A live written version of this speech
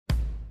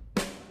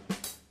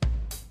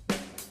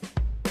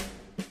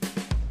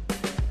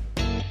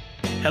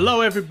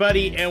Hello,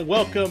 everybody, and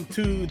welcome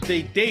to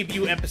the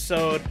debut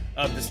episode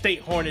of the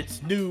State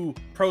Hornets' new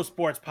pro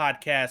sports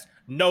podcast,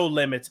 No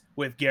Limits,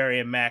 with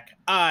Gary and Mac.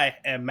 I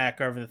am Mac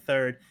Irvin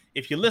III.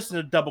 If you listened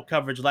to Double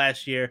Coverage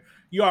last year,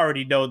 you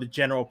already know the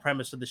general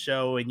premise of the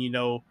show, and you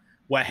know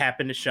what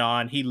happened to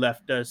Sean. He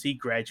left us, he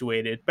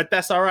graduated, but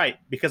that's all right,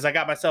 because I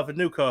got myself a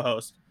new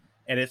co-host,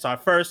 and it's our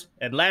first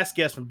and last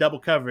guest from Double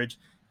Coverage.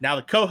 Now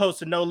the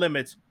co-host of No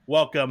Limits,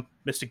 welcome,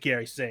 Mr.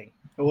 Gary Singh.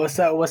 What's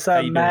up, How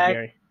you Mac? doing,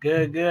 Gary?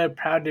 Good.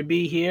 Proud to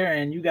be here,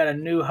 and you got a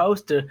new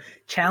host to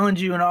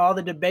challenge you in all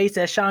the debates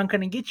that Sean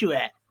couldn't get you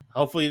at.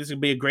 Hopefully this will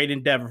be a great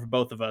endeavor for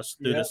both of us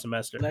through this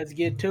semester. Let's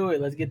get to it.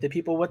 Let's get the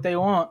people what they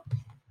want.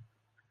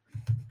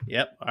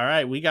 Yep. All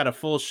right. We got a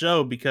full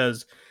show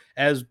because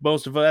as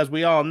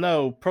we all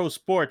know, pro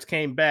sports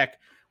came back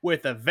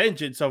with a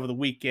vengeance over the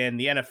weekend.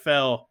 The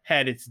NFL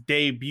had its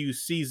debut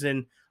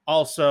season.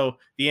 Also,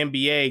 the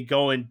NBA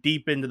going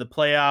deep into the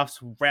playoffs,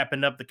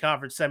 wrapping up the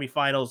conference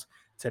semifinals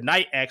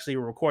tonight. Actually,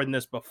 we're recording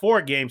this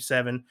before Game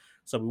 7,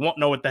 so we won't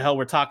know what the hell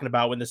we're talking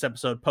about when this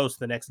episode posts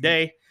the next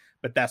day,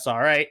 but that's all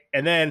right.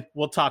 And then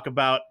we'll talk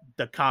about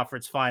the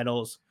conference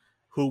finals,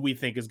 who we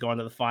think is going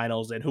to the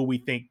finals, and who we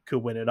think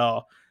could win it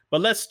all.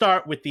 But let's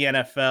start with the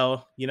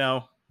NFL. You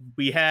know,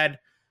 we had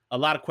a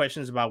lot of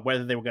questions about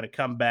whether they were going to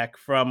come back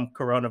from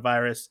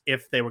coronavirus,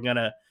 if they were going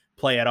to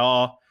play at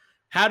all.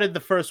 How did the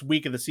first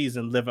week of the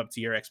season live up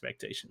to your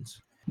expectations?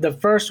 The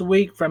first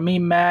week for me,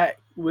 Matt,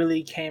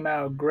 really came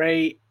out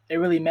great. It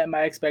really met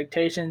my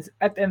expectations.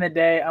 At the end of the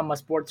day, I'm a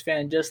sports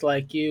fan just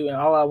like you, and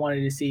all I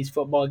wanted to see is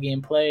football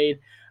getting played.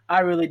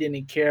 I really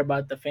didn't care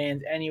about the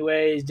fans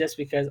anyways, just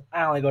because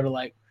I only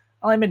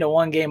been to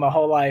one game my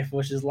whole life,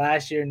 which is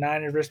last year,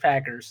 Niners vs.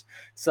 Packers.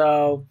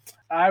 So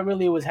I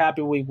really was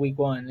happy with week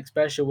one,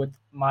 especially with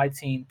my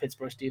team,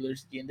 Pittsburgh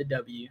Steelers, getting the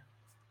W.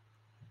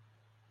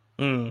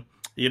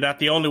 You're not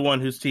the only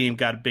one whose team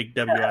got a big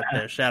W out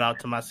there. Shout out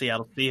to my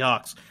Seattle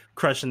Seahawks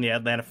crushing the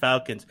Atlanta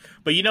Falcons.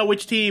 But you know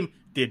which team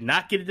did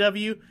not get a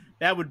W?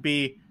 That would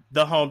be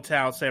the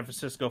hometown San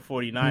Francisco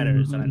 49ers.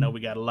 Mm-hmm. And I know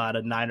we got a lot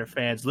of Niner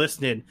fans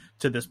listening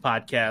to this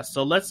podcast.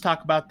 So let's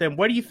talk about them.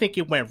 Where do you think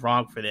it went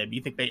wrong for them? Do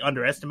you think they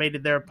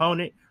underestimated their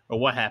opponent, or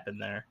what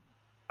happened there?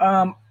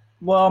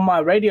 Well, my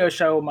radio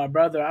show with my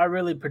brother, I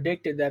really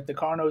predicted that the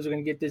Cardinals were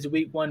going to get this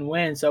week one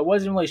win. So it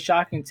wasn't really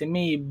shocking to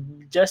me,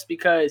 just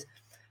because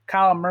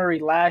Kyler Murray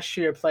last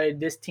year played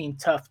this team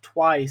tough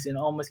twice and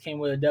almost came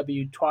with a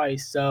W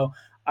twice. So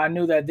I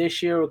knew that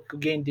this year,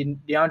 getting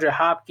DeAndre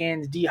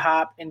Hopkins,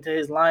 D-Hop into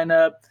his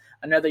lineup,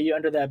 another year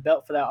under that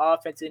belt for that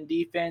offense and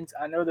defense,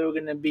 I know they were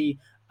going to be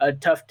a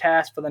tough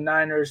task for the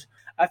Niners.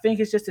 I think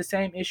it's just the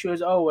same issue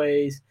as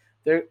always.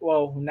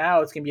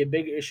 Now it's going to be a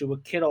bigger issue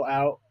with Kittle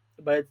out,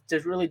 but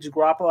just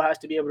Garoppolo has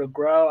to be able to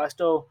grow. I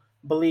still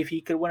believe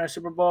he could win a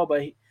Super Bowl,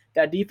 but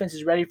that defense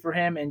is ready for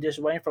him, and just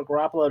waiting for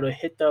Garoppolo to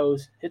hit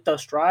those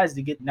strides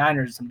to get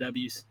Niners some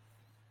W's.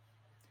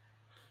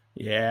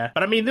 Yeah,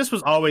 but I mean, this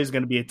was always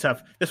going to be a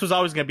tough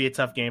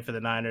game for the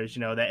Niners.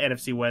 You know, the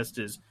NFC West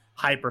is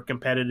hyper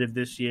competitive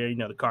this year. You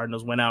know, the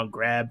Cardinals went out and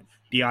grabbed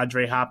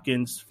DeAndre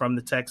Hopkins from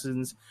the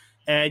Texans,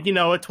 and you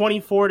know, a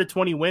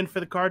 24-20 win for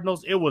the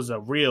Cardinals. It was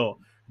a real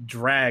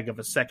drag of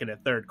a second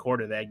and third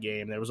quarter that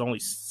game. There was only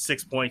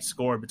 6 points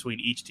scored between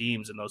each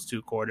teams in those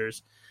two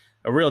quarters.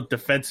 A real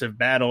defensive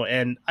battle,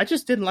 and I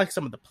just didn't like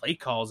some of the play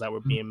calls that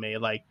were being made.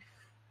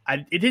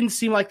 It didn't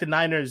seem like the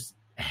Niners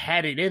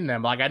had it in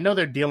them. Like, I know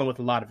they're dealing with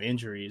a lot of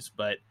injuries,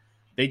 but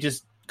they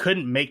just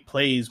couldn't make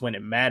plays when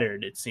it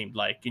mattered, it seemed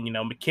like. And, you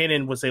know,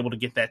 McKinnon was able to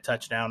get that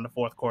touchdown in the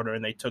fourth quarter,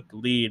 and they took the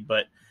lead,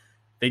 but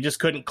they just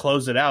couldn't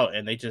close it out,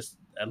 and they just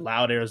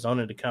allowed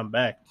Arizona to come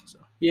back. So.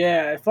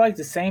 Yeah, I feel like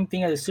the same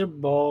thing as the Super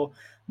Bowl.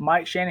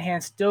 Mike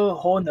Shanahan's still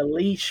holding the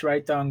leash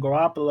right there on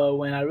Garoppolo,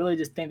 when I really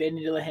just think they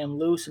need to let him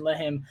loose and let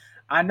him –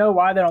 I know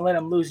why they don't let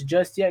him loose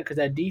just yet, because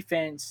that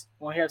defense,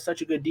 when you have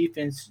such a good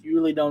defense, you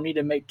really don't need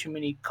to make too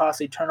many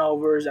costly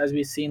turnovers, as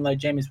we've seen like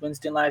Jameis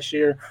Winston last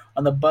year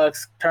on the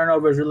Bucs.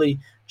 Turnovers really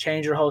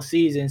change your whole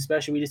season,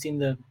 especially we just seen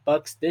the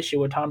Bucs this year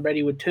with Tom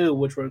Brady with 2,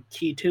 which were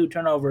key 2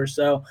 turnovers.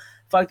 So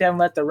I feel like they haven't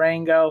let the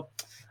rain go.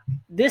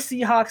 This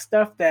Seahawks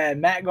stuff that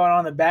Matt going on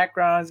in the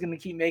background is going to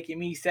keep making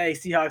me say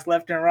Seahawks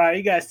left and right.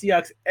 You got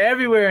Seahawks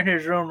everywhere in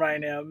his room right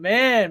now.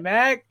 Man,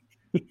 Mac.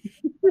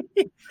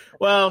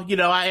 Well, you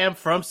know, I am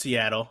from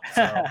Seattle,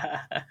 so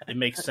it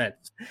makes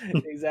sense.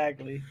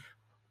 Exactly.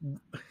 All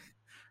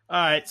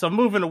right, so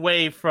moving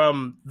away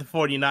from the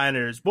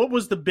 49ers, what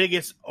was the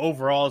biggest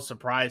overall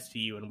surprise to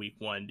you in week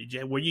one?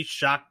 Were you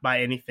shocked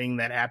by anything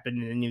that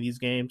happened in any of these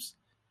games?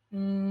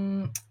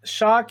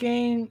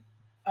 Shocking.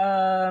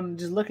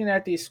 Just looking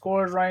at these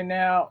scores right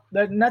now,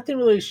 nothing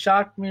really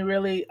shocked me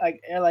really.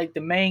 Like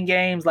the main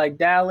games, like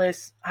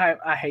Dallas.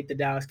 I hate the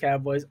Dallas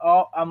Cowboys.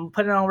 I'm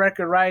putting on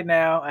record right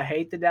now. I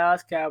hate the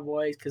Dallas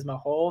Cowboys because my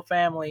whole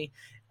family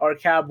are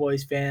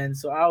Cowboys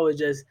fans. So I was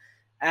just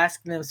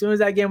asking them as soon as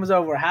that game was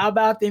over, how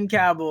about them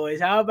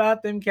Cowboys? How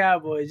about them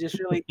Cowboys? Just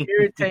really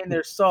irritating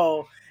their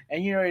soul.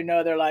 And you already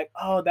know they're like,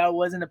 oh, that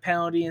wasn't a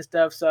penalty and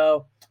stuff.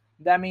 So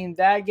that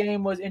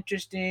game was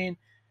interesting.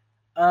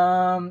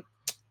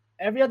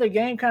 every other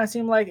game kind of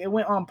seemed like it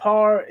went on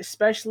par,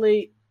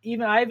 especially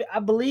even I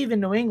believe in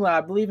New England.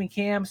 I believe in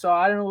Cam, so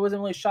I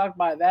wasn't really shocked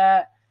by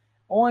that.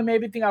 Only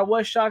maybe thing I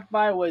was shocked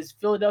by was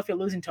Philadelphia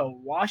losing to a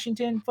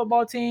Washington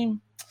football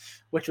team,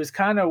 which was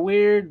kind of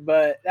weird,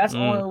 but that's the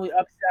only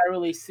upset I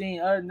really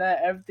seen. Other than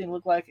that, everything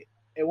looked like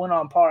it went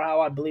on par how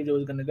I believed it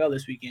was going to go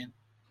this weekend.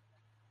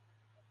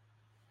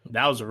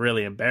 That was a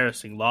really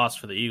embarrassing loss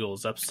for the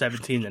Eagles, up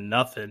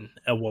 17-0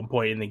 at one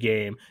point in the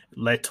game.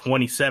 Led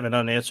 27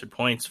 unanswered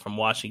points from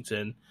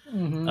Washington.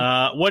 Mm-hmm.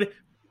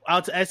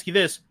 I'll ask you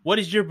this. What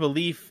is your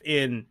belief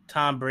in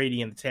Tom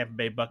Brady and the Tampa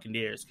Bay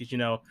Buccaneers?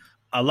 Because,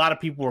 a lot of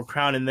people were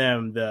crowning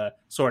them the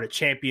sort of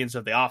champions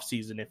of the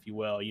offseason, if you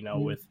will,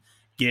 with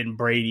getting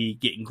Brady,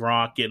 getting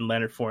Gronk, getting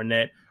Leonard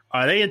Fournette.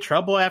 Are they in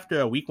trouble after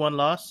a week 1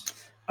 loss?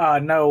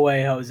 No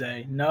way,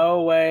 Jose.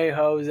 No way,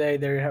 Jose.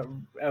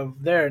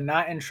 They're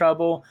not in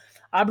trouble.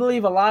 I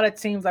believe a lot of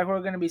teams like we're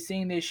going to be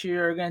seeing this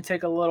year are going to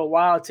take a little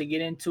while to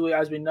get into it.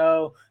 As we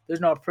know, there's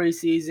no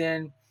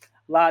preseason.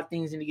 A lot of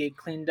things need to get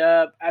cleaned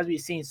up. As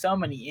we've seen so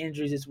many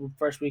injuries this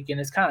first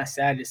weekend, it's kind of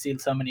sad to see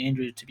so many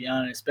injuries, to be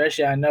honest.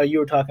 Especially, I know you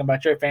were talking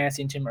about your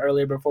fantasy team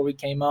earlier before we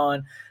came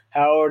on,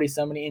 how already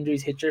so many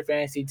injuries hit your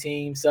fantasy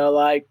team.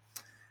 So,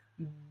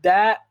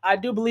 that I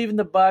do believe in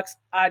the Bucs.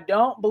 I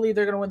don't believe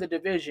they're going to win the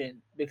division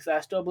because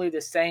I still believe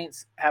the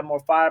Saints have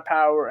more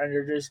firepower and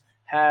they just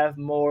have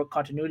more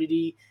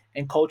continuity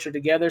and culture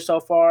together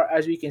so far.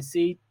 As we can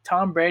see,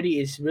 Tom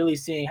Brady is really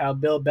seeing how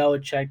Bill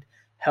Belichick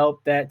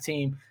helped that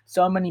team.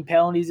 So many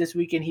penalties this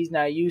weekend he's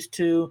not used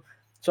to.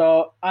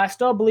 So I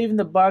still believe in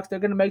the Bucs. They're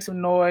going to make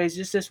some noise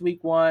just this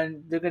week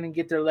 1. They're going to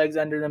get their legs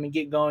under them and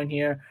get going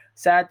here.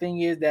 Sad thing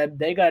is that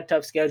they got a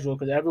tough schedule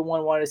because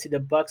everyone wanted to see the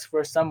Bucs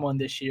for someone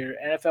this year.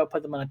 NFL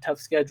put them on a tough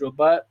schedule,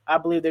 but I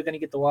believe they're going to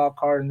get the wild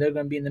card and they're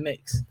going to be in the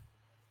mix.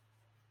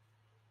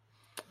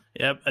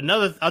 Yep.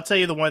 I'll tell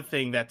you the one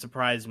thing that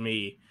surprised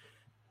me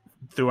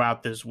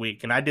throughout this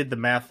week, and I did the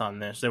math on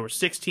this. There were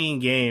 16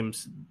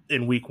 games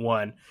in week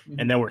 1,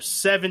 and there were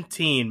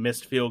 17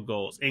 missed field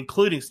goals,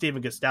 including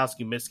Stephen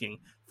Gostkowski missing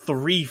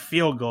 3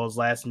 field goals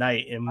last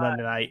night in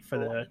Monday night for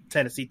the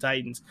Tennessee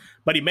Titans.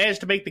 But he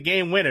managed to make the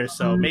game winner,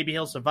 so maybe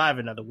he'll survive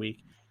another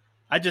week.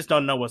 I just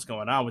don't know what's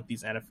going on with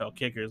these NFL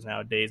kickers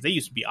nowadays. They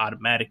used to be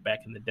automatic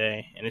back in the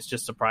day, and it's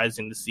just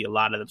surprising to see a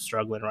lot of them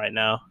struggling right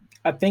now.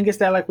 I think it's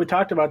that, like we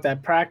talked about,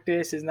 that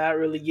practice is not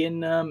really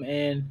getting them,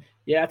 and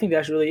yeah, I think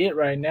that's really it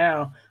right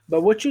now.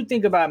 But what you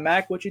think about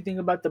Mac? What you think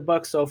about the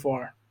Bucs so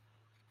far?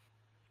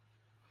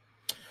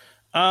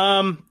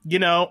 I'm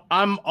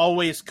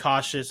always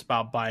cautious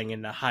about buying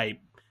into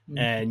hype.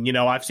 And,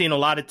 I've seen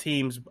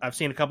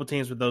a couple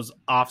teams with those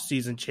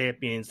off-season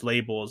champions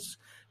labels.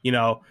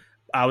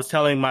 I was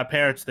telling my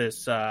parents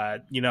this,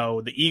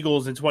 the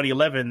Eagles in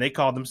 2011, they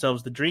called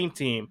themselves the Dream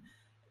Team.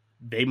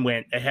 They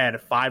went ahead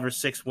of 5 or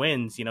 6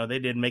 wins. They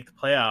didn't make the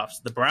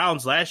playoffs. The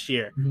Browns last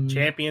year,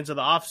 champions of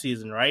the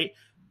offseason, right?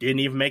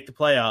 Didn't even make the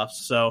playoffs.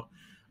 So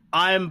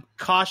I'm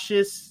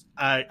cautious.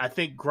 I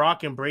think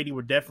Gronk and Brady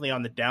were definitely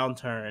on the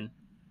downturn,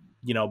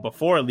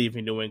 before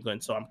leaving New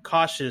England. So I'm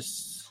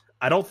cautious.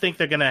 I don't think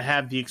they're going to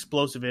have the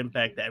explosive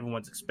impact that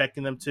everyone's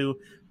expecting them to.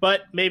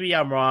 But maybe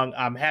I'm wrong.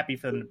 I'm happy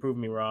for them to prove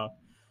me wrong.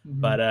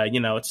 But,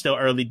 it's still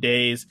early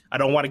days. I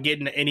don't want to get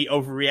into any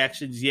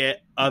overreactions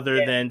yet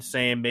other than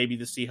saying maybe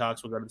the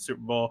Seahawks will go to the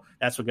Super Bowl.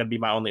 That's going to be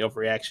my only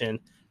overreaction.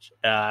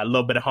 A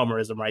little bit of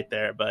homerism right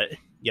there, but,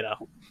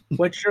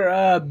 What's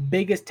your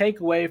biggest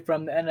takeaway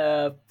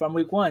from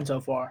week 1 so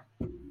far?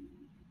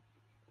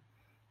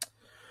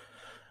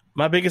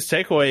 My biggest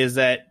takeaway is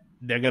that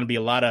there are going to be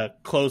a lot of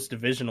close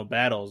divisional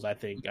battles, I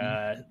think.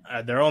 There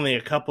are only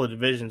a couple of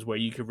divisions where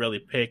you could really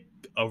pick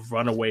a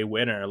runaway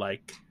winner,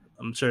 like –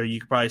 I'm sure you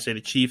could probably say the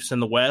Chiefs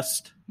in the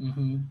West.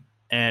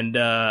 And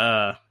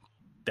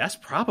that's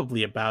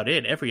probably about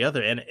it.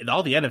 And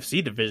all the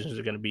NFC divisions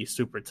are going to be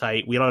super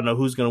tight. We don't know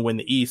who's going to win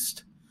the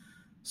East.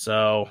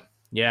 So,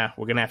 yeah,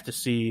 we're going to have to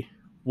see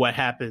what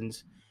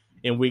happens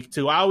in week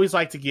 2. I always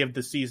like to give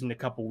the season a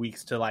couple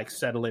weeks to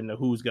settle into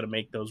who's going to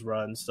make those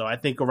runs. So I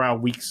think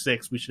around week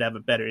 6, we should have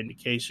a better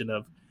indication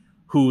of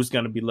who's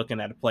going to be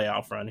looking at a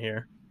playoff run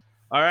here.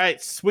 All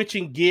right,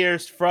 switching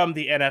gears from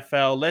the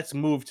NFL, let's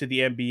move to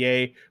the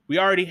NBA. We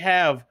already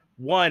have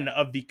one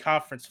of the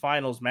conference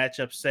finals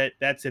matchup set.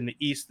 That's in the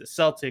East. The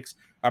Celtics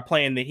are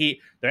playing the Heat.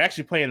 They're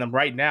actually playing them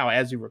right now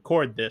as we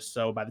record this.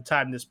 So by the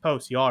time this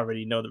posts, you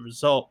already know the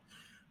result.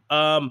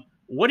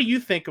 What do you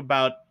think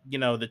about,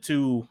 the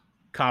 2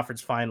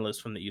 conference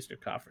finalists from the Eastern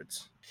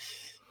Conference?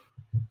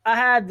 I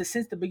had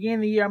since the beginning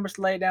of the year. I'm just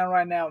lay it down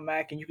right now,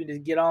 Mac, and you can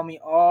just get on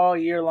me all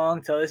year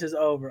long till this is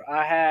over.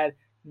 I had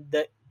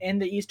in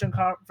the Eastern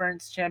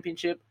Conference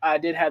Championship, I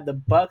did have the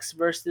Bucks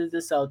versus the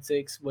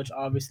Celtics, which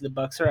obviously the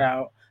Bucks are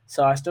out.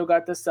 So I still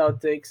got the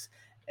Celtics.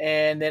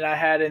 And then I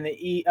had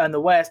on the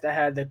West, I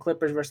had the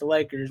Clippers versus the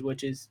Lakers,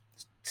 which is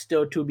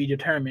still to be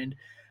determined.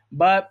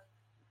 But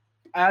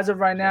as of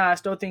right now, I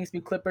still think it's be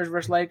Clippers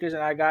versus Lakers,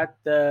 and I got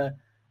the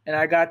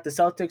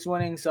Celtics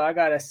winning. So I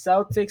got a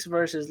Celtics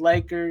versus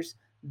Lakers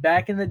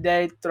back in the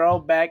day,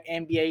 throwback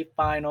NBA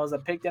Finals. I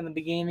picked them in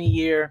the beginning of the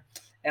year.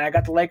 and I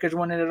got the Lakers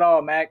winning it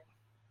all, Mac.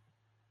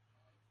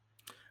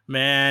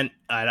 Man,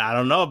 I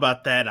don't know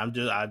about that. I'm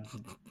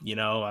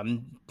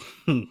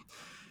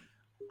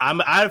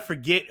I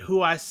forget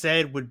who I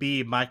said would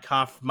be my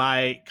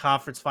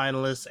conference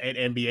finalists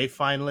and NBA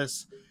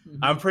finalists.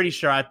 I'm pretty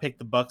sure I picked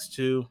the Bucks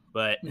too,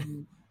 but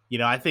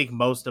I think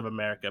most of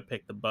America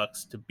picked the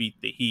Bucks to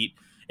beat the Heat,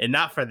 and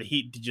not for the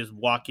Heat to just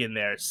walk in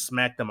there,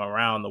 smack them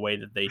around the way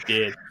that they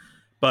did.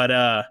 But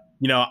I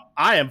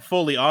am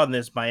fully on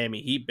this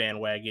Miami Heat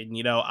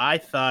bandwagon. I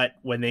thought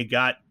when they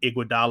got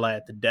Iguodala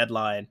at the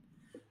deadline,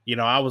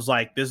 I was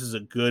like, this is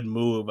a good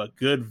move, a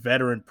good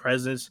veteran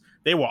presence.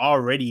 They were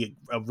already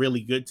a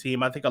really good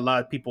team. I think a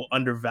lot of people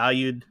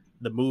undervalued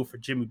the move for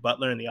Jimmy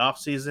Butler in the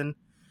offseason.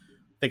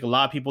 I think a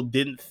lot of people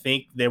didn't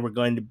think they were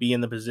going to be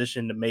in the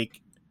position to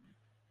make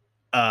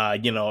a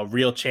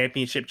real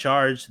championship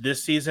charge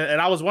this season.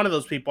 And I was one of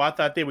those people. I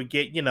thought they would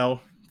get,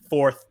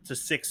 fourth to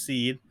sixth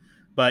seed.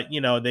 But,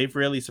 they've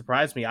really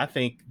surprised me. I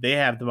think they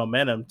have the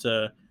momentum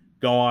to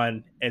go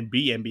on and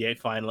be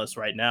NBA finalists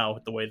right now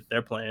with the way that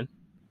they're playing.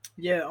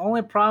 Yeah,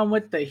 only problem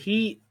with the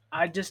Heat,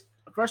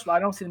 first of all, I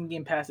don't see them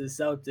getting past the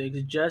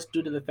Celtics just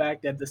due to the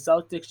fact that the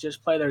Celtics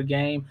just play their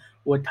game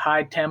with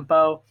high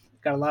tempo,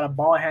 got a lot of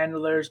ball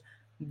handlers.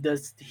 The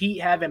Heat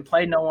haven't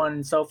played no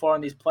one so far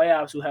in these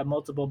playoffs who have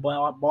multiple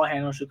ball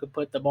handlers who could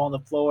put the ball on the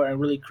floor and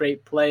really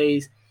create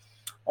plays.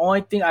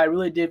 Only thing I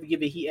really did give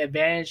the Heat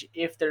advantage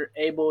if they're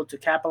able to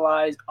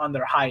capitalize on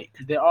their height,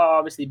 because they are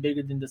obviously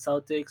bigger than the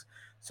Celtics.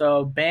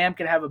 So Bam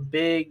can have a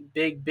big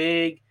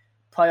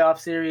playoff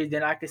series,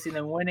 then I could see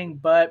them winning.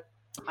 But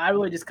I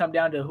really just come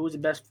down to who's the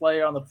best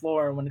player on the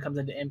floor when it comes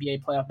into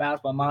NBA playoff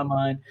basketball. In my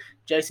mind,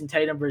 Jason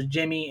Tatum versus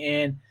Jimmy,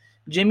 and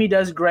Jimmy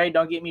does great.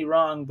 Don't get me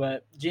wrong,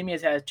 but Jimmy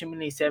has had too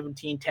many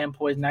 17, 10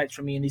 points nights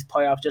for me in these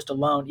playoffs just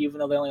alone, even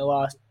though they only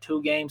lost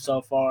 2 games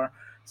so far.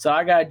 So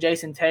I got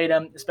Jason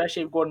Tatum,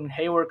 especially if Gordon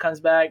Hayward comes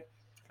back.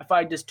 I feel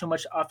like just too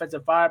much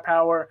offensive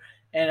firepower,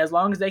 and as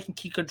long as they can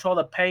keep control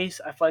of the pace,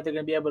 I feel like they're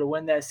going to be able to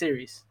win that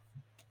series.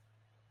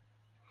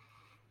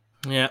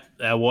 Yeah,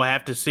 we'll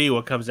have to see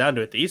what comes down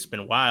to it. The East's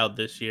been wild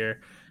this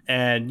year.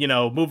 And,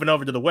 moving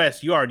over to the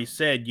West, you already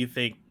said you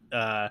think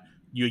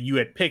you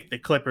had picked the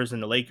Clippers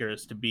and the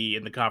Lakers to be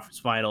in the conference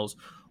finals.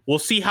 We'll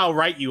see how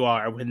right you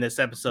are when this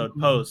episode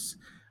posts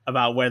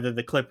about whether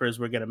the Clippers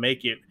were going to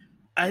make it.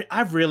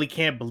 I really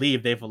can't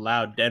believe they've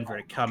allowed Denver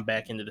to come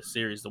back into the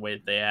series the way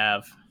that they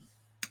have.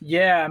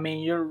 Yeah, I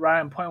mean, you're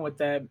right on point with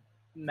that,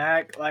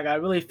 Mac. Like, I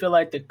really feel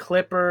like the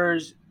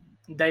Clippers,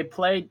 this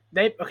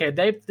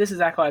is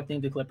exactly what I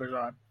think the Clippers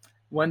are.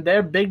 When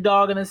they're big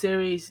dog in the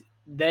series,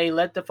 they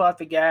let the foot off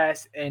the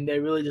gas and they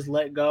really just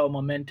let go of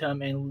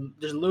momentum and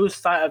just lose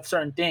sight of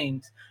certain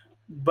things.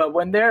 But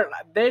when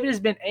they've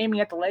just been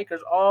aiming at the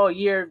Lakers all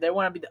year, they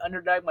want to be the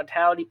underdog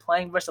mentality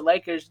playing versus the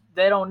Lakers.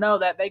 They don't know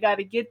that they got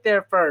to get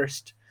there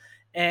first.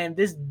 And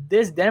this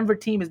Denver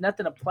team is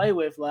nothing to play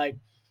with. Like,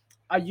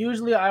 I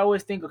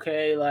always think,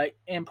 okay, like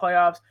in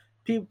playoffs,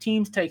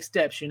 teams take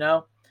steps,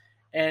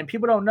 and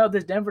people don't know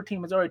this Denver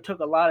team has already took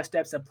a lot of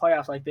steps in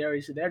playoffs. Like they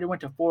already went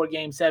to 4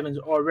 Game 7s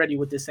already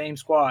with the same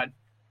squad,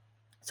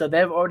 so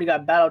they've already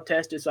got battle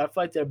tested. So I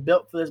feel like they're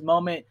built for this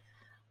moment.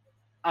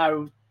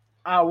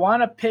 I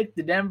want to pick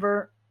the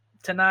Denver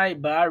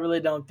tonight, but I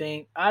really don't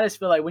think. I just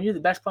feel like when you're the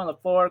best player on the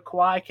floor,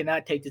 Kawhi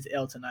cannot take this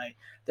L tonight.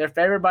 They're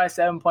favored by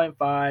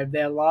 7.5. They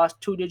have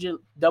lost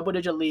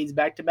double-digit leads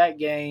back-to-back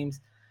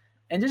games.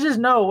 And there's just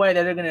no way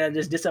that they're going to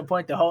just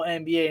disappoint the whole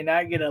NBA and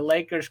not get a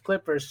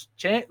Lakers-Clippers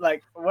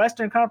like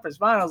Western Conference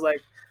Finals.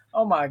 Like,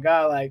 oh, my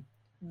God. Like,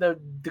 the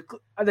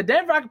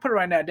Denver, I can put it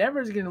right now,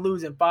 Denver's going to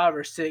lose in 5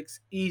 or 6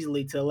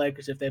 easily to the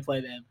Lakers if they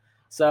play them.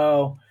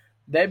 So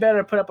they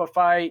better put up a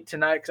fight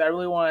tonight because I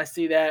really want to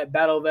see that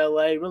Battle of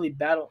LA really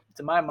battle.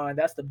 To my mind,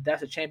 that's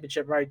a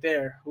championship right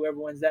there. Whoever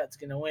wins that's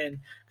going to win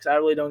because I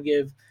really don't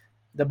give –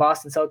 the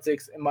Boston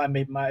Celtics,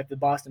 if the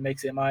Boston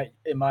makes it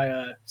in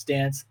my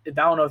stance, I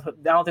don't think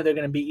they're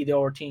going to beat either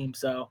or team.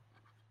 So,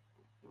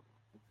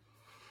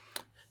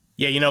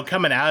 yeah,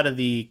 coming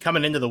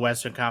into the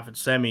Western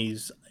Conference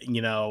semis,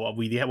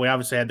 we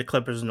obviously had the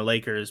Clippers and the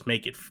Lakers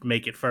make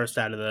it first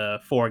out of the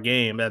 4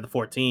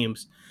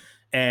 teams,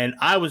 and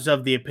I was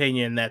of the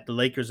opinion that the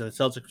Lakers and the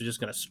Celtics were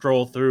just going to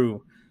stroll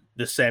through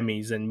the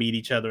semis and meet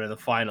each other in the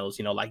finals,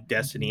 like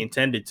destiny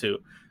intended to,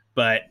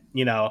 but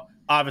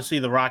obviously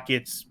the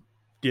Rockets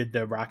did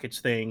the Rockets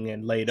thing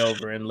and laid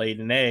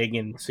an egg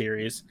in the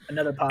series.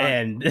 Another pot.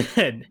 And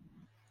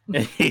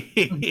we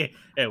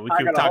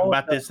can talk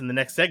about this in the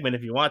next segment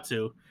if you want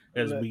to,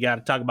 because we got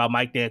to talk about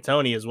Mike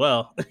D'Antoni as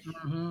well.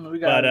 We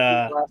got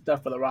a lot of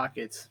stuff for the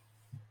Rockets.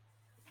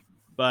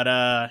 But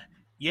I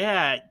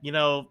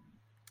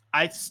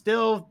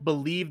still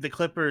believe the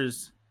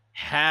Clippers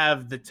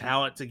have the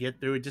talent to get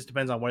through. It just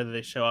depends on whether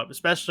they show up,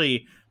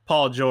 especially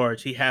Paul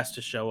George. He has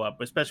to show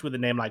up, especially with a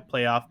name like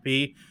Playoff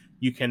P.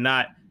 You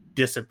cannot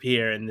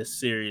disappear in this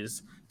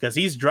series because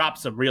he's dropped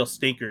some real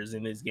stinkers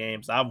in his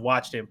games. I've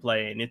watched him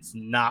play, and it's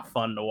not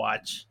fun to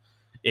watch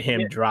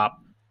him drop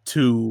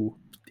 2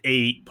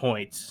 8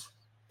 points,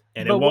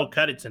 and it won't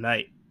cut it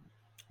tonight.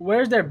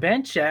 where's their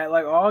bench at?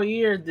 Like all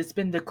year, it's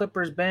been the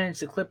Clippers bench.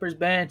 The Clippers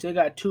bench. They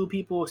got two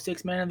people,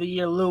 6 man of the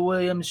year, Lou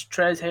Williams,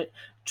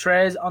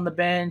 Trez on the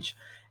bench.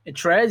 And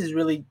Trez is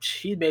really,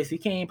 he basically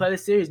can't even play the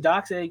series.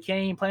 Doc said he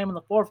can't even play him in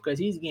the fourth because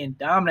he's getting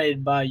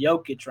dominated by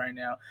Jokic right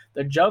now.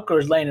 The Joker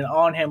is laying it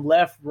on him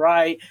left,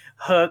 right,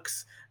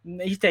 hooks.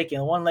 He's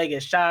taking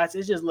one-legged shots.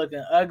 It's just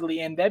looking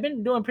ugly. And they've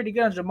been doing pretty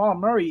good on Jamal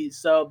Murray.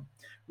 So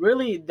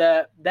really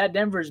that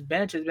Denver's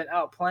bench has been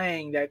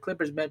outplaying that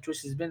Clippers bench,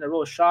 which has been a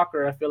real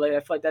shocker. I feel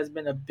like that's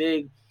been a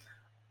big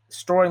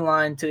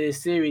storyline to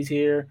this series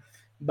here.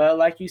 But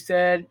like you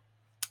said,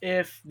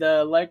 if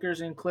the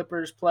Lakers and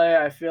Clippers play,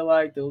 I feel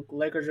like the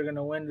Lakers are going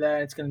to win that.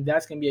 That's going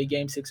to be a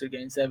game 6 or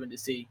game 7 to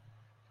see.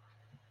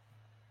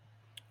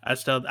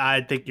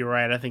 I think you're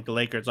right. I think the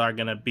Lakers are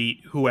going to beat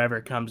whoever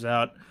comes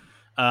out.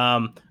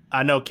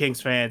 I know Kings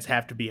fans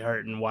have to be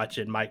hurting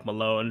watching Mike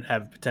Malone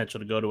have potential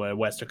to go to a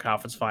Western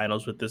Conference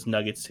Finals with this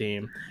Nuggets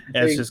team.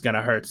 It's just going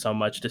to hurt so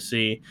much to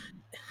see.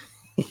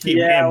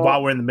 Yeah, and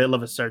while we're in the middle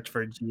of a search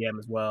for a GM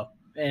as well.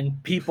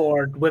 And people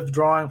are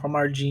withdrawing from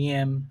our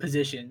GM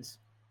positions.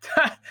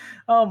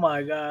 Oh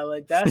my God.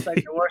 Like that's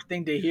like the worst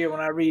thing to hear when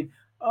I read,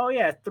 oh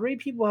yeah, 3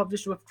 people have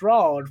just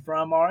withdrawn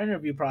from our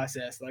interview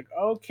process. Like,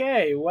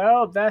 okay,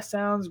 well, that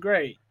sounds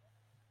great.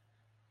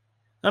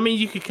 I mean,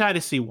 you could kind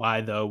of see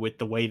why, though, with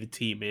the way the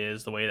team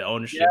is, the way the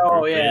ownership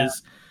group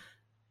is.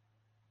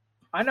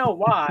 I know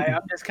why.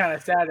 I'm just kind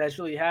of sad that's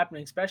really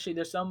happening. Especially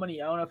there's so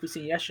many. I don't know if you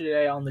seen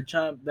yesterday on the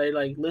Jump. They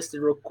like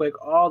listed real quick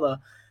all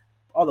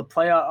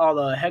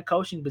the head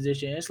coaching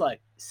position. It's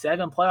like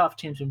 7 playoff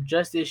teams from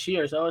just this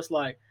year. So it's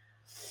like,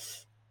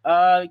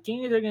 the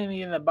Kings are going to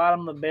be in the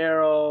bottom of the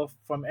barrel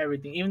from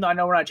everything. Even though I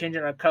know we're not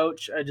changing our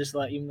coach,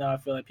 even though I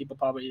feel like people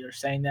probably are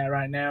saying that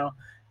right now,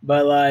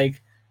 but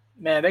like,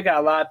 man, they got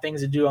a lot of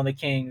things to do on the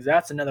Kings.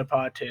 That's another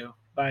pod too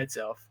by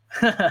itself.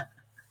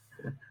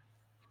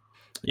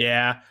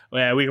 Yeah,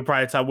 we could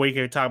probably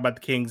talk about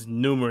the Kings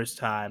numerous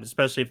times,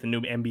 especially if the new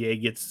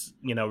NBA gets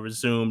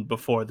resumed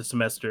before the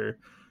semester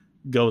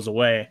goes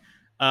away.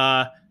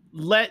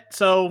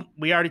 So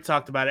we already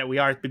talked about it. We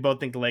both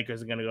think the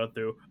Lakers are going to go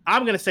through.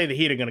 I'm going to say the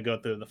Heat are going to go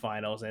through the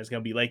finals, and it's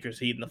going to be Lakers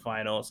Heat in the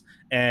finals.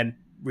 And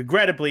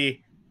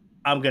regrettably,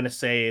 I'm going to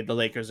say the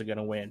Lakers are going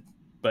to win.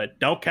 But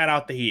don't count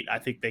out the Heat. I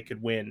think they could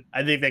win.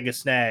 I think they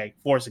could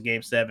force a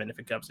game 7 if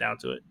it comes down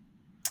to it.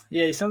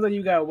 Yeah, it sounds like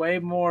you got way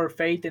more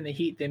faith in the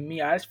Heat than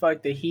me. I just feel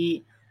like the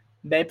Heat,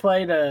 they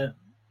played a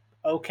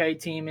okay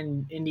team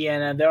in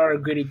Indiana. They are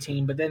a gritty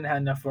team, but they didn't have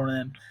enough for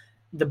them.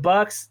 The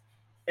Bucks,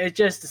 it's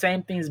just the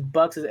same thing as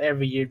Bucks as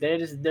every year.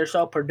 They're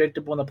so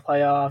predictable in the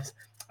playoffs.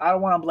 I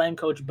don't want to blame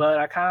Coach Bud.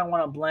 I kind of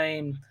want to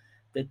blame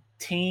the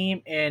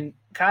team and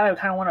kind of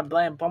want to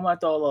blame. I'm going to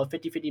throw a little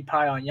 50-50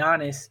 pie on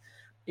Giannis,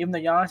 even though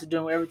Giannis is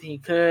doing everything he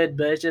could.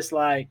 But it's just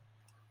like,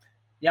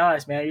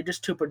 Giannis, man, you're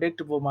just too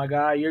predictable, my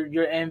guy. You're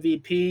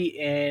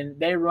MVP, and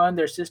they run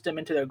their system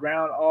into the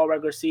ground all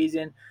regular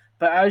season.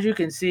 But as you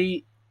can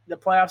see, the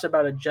playoffs are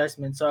about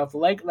adjustment. So if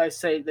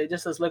let's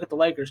look at the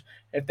Lakers.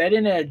 If they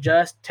didn't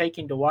adjust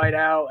taking Dwight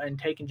out and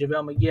taking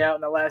JaVale McGee out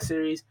in the last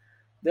series,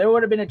 there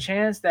would have been a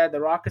chance that the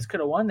Rockets could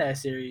have won that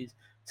series.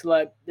 So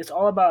like it's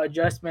all about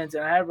adjustments,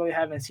 and I really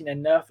haven't seen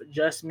enough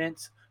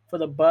adjustments for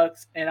the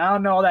Bucks. And I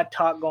don't know all that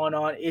talk going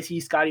on. Is he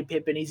Scottie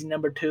Pippen? Is he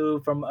number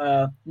 2 from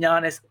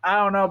Giannis? I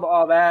don't know about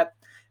all that.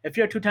 If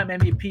you're a 2-time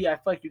MVP, I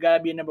feel like you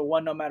gotta be a number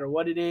 1 no matter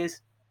what it is.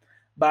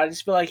 But I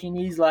just feel like he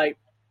needs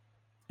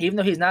even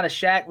though he's not a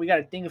Shaq, we got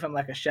to think of him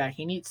like a Shaq.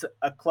 He needs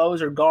a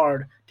closer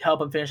guard to help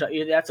him finish off.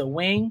 Either that's a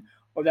wing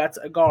or that's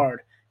a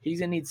guard. He's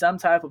going to need some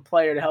type of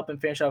player to help him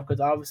finish off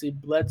because obviously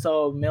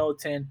Bledsoe,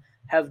 Middleton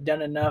have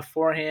done enough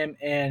for him.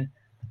 And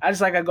I just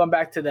like going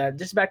back to that,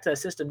 just back to the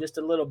system just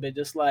a little bit,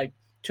 just like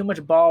too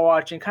much ball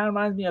watching. Kind of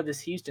reminds me of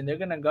this Houston. They're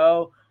going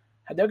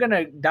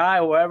to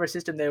die wherever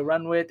system they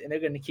run with, and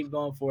they're going to keep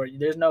going for it.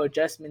 There's no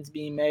adjustments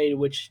being made,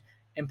 which –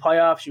 in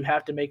playoffs, you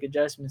have to make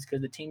adjustments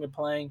because the team you're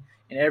playing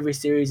in every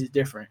series is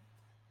different.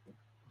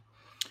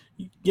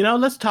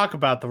 Let's talk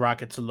about the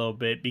Rockets a little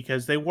bit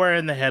because they were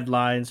in the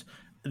headlines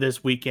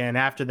this weekend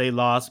after they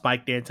lost.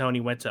 Mike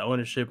D'Antoni went to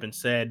ownership and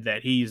said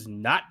that he's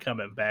not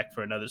coming back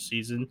for another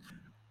season.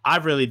 I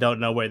really don't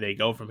know where they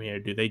go from here.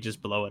 Do they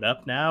just blow it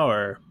up now,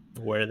 or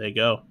where do they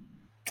go?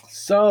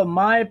 So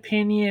my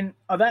opinion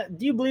of that,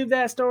 do you believe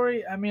that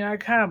story? I mean, I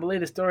kind of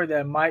believe the story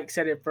that Mike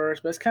said it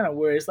first, but it's kind of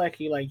weird. It's like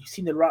you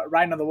seen the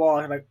writing on the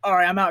wall. Like, all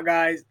right, I'm out,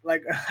 guys.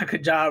 Like,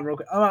 good job, real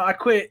quick. I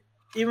quit.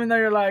 Even though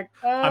you're like,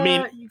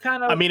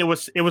 it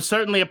was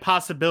certainly a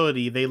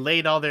possibility. They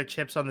laid all their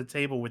chips on the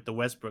table with the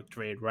Westbrook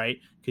trade, right?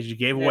 Because you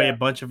gave away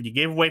you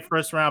gave away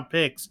 1st-round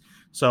picks.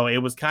 So it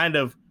was kind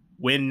of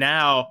win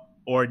now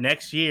or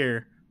next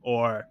year,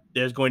 or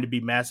there's going to be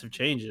massive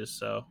changes.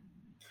 So,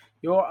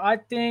 I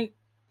think.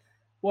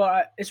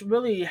 Well, it's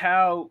really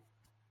how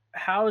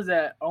is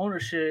that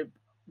ownership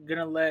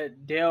gonna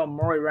let Dale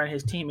Murray run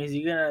his team? Is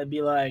he gonna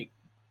be like,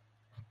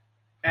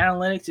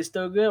 analytics is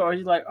still good, or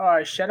is he like, all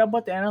right, shut up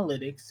with the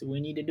analytics. We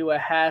need to do a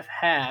half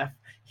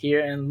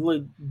here and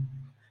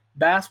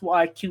basketball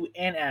IQ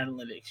and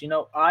analytics,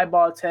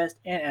 eyeball test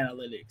and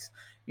analytics,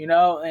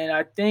 and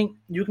I think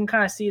you can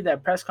kind of see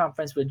that press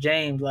conference with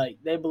James, like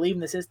they believe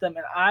in the system,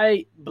 and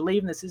I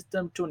believe in the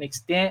system to an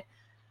extent,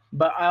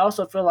 but I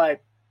also feel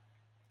like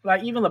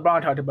even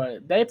LeBron talked about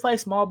it. They play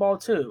small ball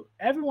too.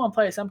 Everyone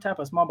plays some type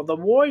of small ball. The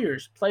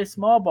Warriors play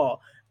small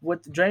ball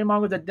with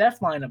Draymond with the death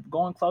lineup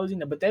going closing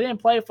them, but they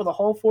didn't play for the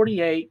whole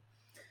 48.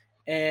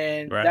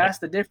 And right. That's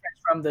the difference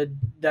from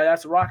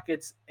that's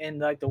Rockets and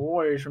like the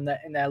Warriors from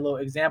that in that little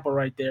example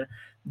right there.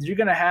 You're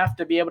gonna have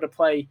to be able to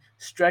play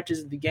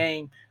stretches of the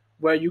game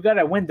where you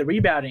gotta win the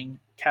rebounding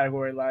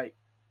category. Like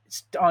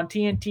on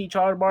TNT,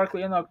 Charles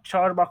Barkley,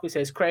 Charles Barkley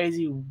says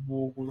crazy,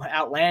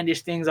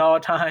 outlandish things all the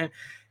time.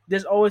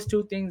 There's always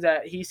two things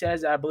that he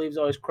says that I believe is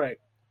always correct.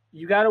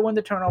 You got to win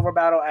the turnover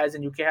battle, as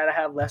in you got to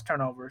have less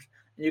turnovers.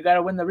 And you got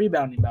to win the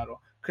rebounding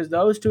battle, because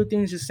those two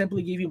things just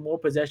simply give you more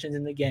possessions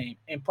in the game.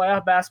 And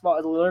playoff basketball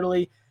is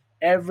literally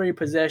every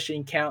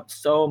possession counts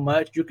so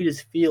much. You can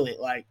just feel it.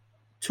 Like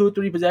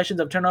 2-3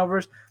 possessions of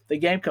turnovers, the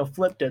game can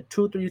flip to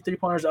 2-3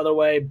 3-pointers the other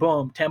way.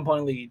 Boom,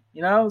 10-point lead.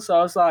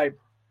 So it's like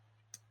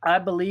I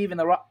believe in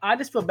I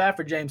just feel bad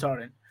for James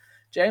Harden.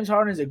 James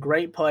Harden is a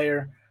great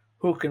player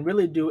who can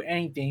really do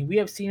anything. We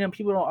have seen him.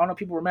 I don't know if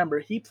people remember,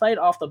 he played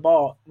off the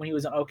ball when he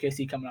was in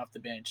OKC coming off the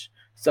bench.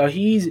 So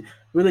he's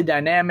really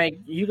dynamic.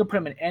 You can put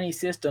him in any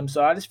system.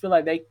 So I just feel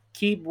like they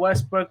keep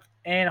Westbrook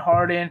and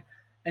Harden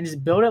and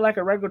just build it like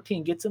a regular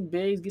team. Get some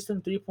bigs, get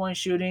some three-point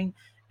shooting,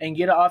 and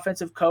get an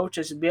offensive coach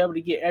that should be able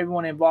to get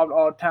everyone involved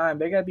all the time.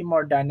 They got to be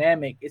more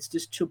dynamic. It's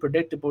just too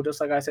predictable,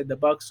 just like I said the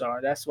Bucks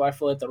are. That's why I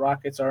feel like the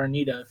Rockets are in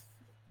need of.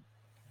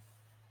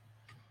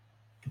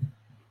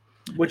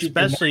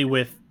 Especially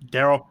with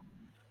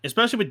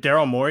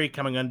Daryl Morey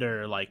coming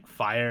under like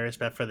fire,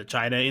 especially for the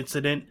China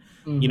incident,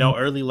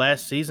 early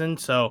last season.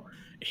 So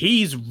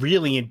he's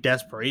really in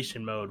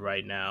desperation mode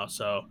right now.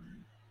 So,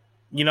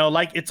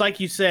 it's like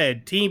you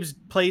said, teams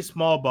play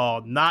small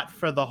ball, not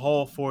for the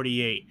whole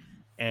 48.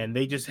 And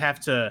they just have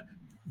to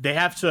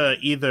they're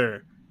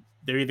either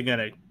going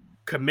to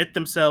commit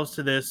themselves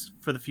to this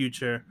for the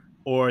future,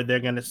 or they're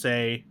going to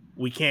say,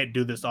 we can't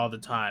do this all the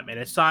time. And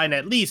assign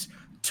at least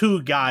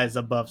 2 guys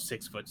above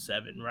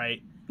 6'7",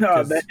 right?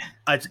 No,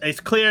 it's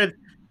clear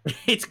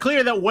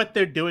that what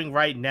they're doing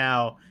right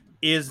now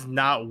is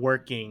not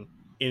working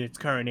in its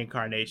current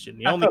incarnation.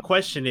 The only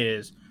question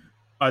is,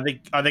 are they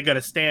going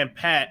to stand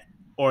pat,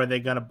 or are they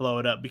going to blow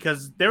it up?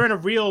 Because they're in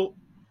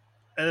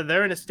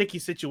a sticky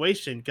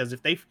situation. Because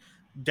if they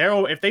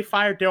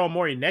fire Daryl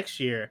Morey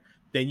next year,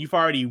 then you've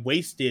already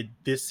wasted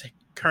this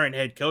current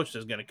head coach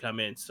that's going to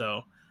come in.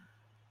 So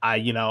I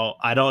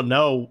don't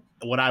know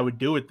what I would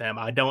do with them.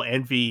 I don't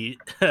envy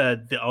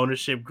the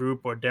ownership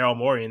group or Daryl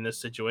Morey in this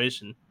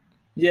situation.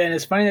 Yeah, and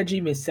it's funny that you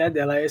even said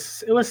that. Like,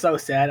 it was so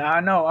sad. I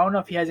don't know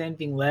if he has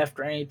anything left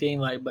or anything.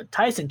 Like, but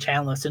Tyson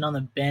Chandler sitting on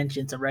the bench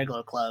in some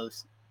regular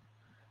clothes.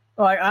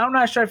 Like, I'm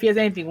not sure if he has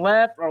anything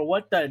left or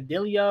what the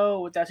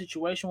dealio with that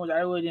situation was. I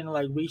really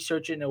didn't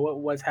research into what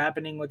was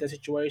happening with the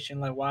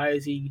situation. Like, why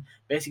is he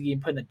basically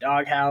getting put in the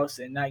doghouse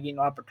and not getting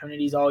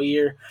opportunities all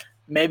year?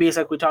 Maybe it's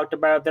like we talked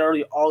about. They're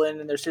already all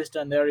in their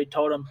system. They already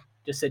told him,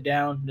 just sit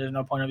down. There's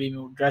no point of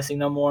even dressing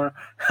no more,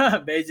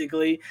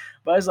 basically.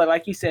 But it's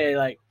like you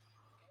said,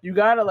 you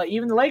gotta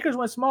even the Lakers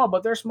went small,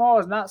 but their small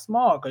is not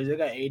small because they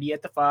got AD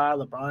at the 5,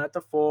 LeBron at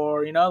the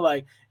 4.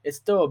 It's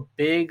still a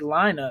big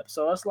lineup.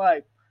 So it's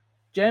like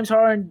James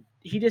Harden,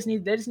 they just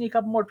need a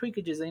couple more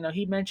tweakages.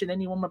 He mentioned they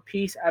need one more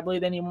piece. I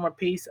believe they need one more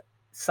piece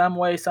some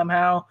way,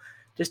 somehow,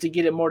 just to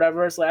get it more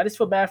diverse. I just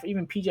feel bad for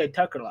even PJ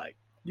Tucker.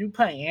 You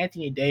playing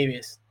Anthony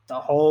Davis the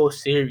whole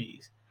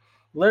series.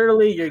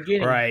 Literally, you're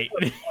getting right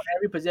on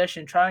every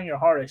possession, trying your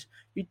hardest.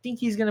 You think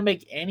he's going to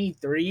make any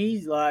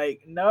threes?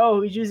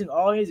 No, he's using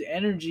all his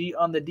energy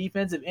on the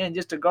defensive end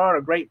just to guard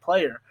a great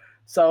player.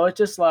 So it's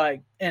just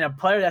and a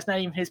player that's not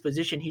even his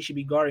position, he should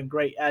be guarding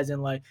great, as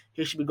in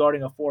he should be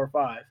guarding a 4 or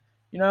 5.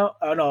 No,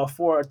 a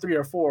 4 or 3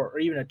 or 4, or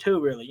even a 2,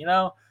 really,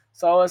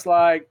 So it's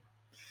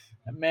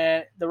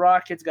man, the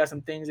Rockets got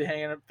some things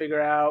to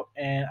figure out,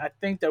 and I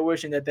think they're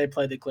wishing that they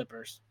play the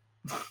Clippers.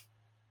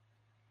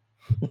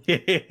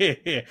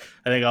 I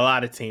think a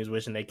lot of teams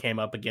wishing they came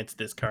up against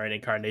this current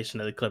incarnation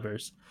of the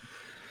Clippers.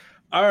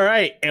 All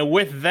right. And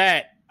with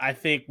that, I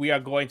think we are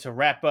going to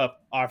wrap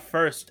up our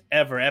first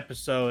ever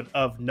episode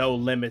of No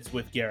Limits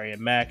with Gary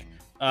and Mac.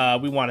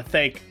 We want to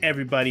thank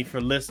everybody for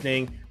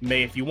listening.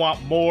 If you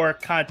want more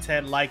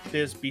content like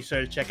this, be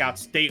sure to check out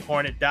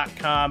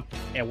StateHornet.com,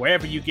 and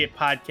wherever you get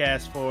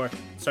podcasts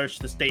search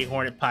the State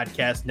Hornet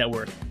Podcast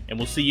Network. And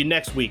we'll see you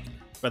next week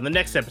for the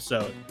next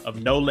episode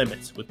of No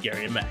Limits with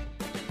Gary and Mac.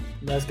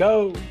 Let's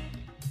go.